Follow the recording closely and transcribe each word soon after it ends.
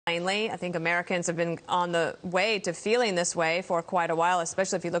I think Americans have been on the way to feeling this way for quite a while,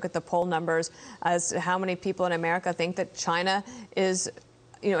 especially if you look at the poll numbers as to how many people in America think that China is,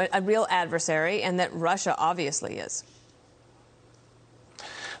 a real adversary and that Russia obviously is.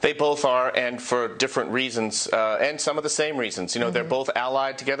 They both are, and for different reasons, and some of the same reasons. They're both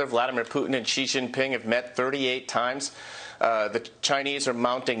allied together. Vladimir Putin and Xi Jinping have met 38 times. The Chinese are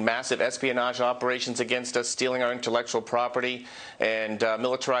mounting massive espionage operations against us, stealing our intellectual property, and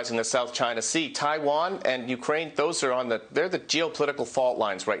militarizing the South China Sea. Taiwan and Ukraine, they're the geopolitical fault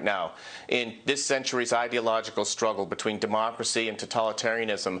lines right now in this century's ideological struggle between democracy and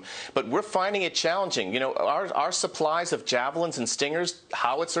totalitarianism. But we're finding it challenging. Our supplies of javelins and stingers,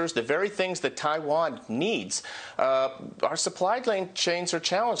 howitzers, the very things that Taiwan needs, our supply chains are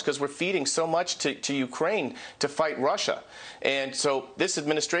challenged because we're feeding so much to Ukraine to fight Russia. And so this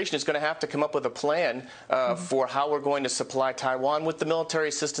administration is going to have to come up with a plan for how we're going to supply Taiwan with the military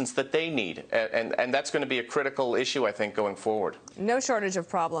assistance that they need. And that's going to be a critical issue, I think, going forward. No shortage of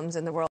problems in the world.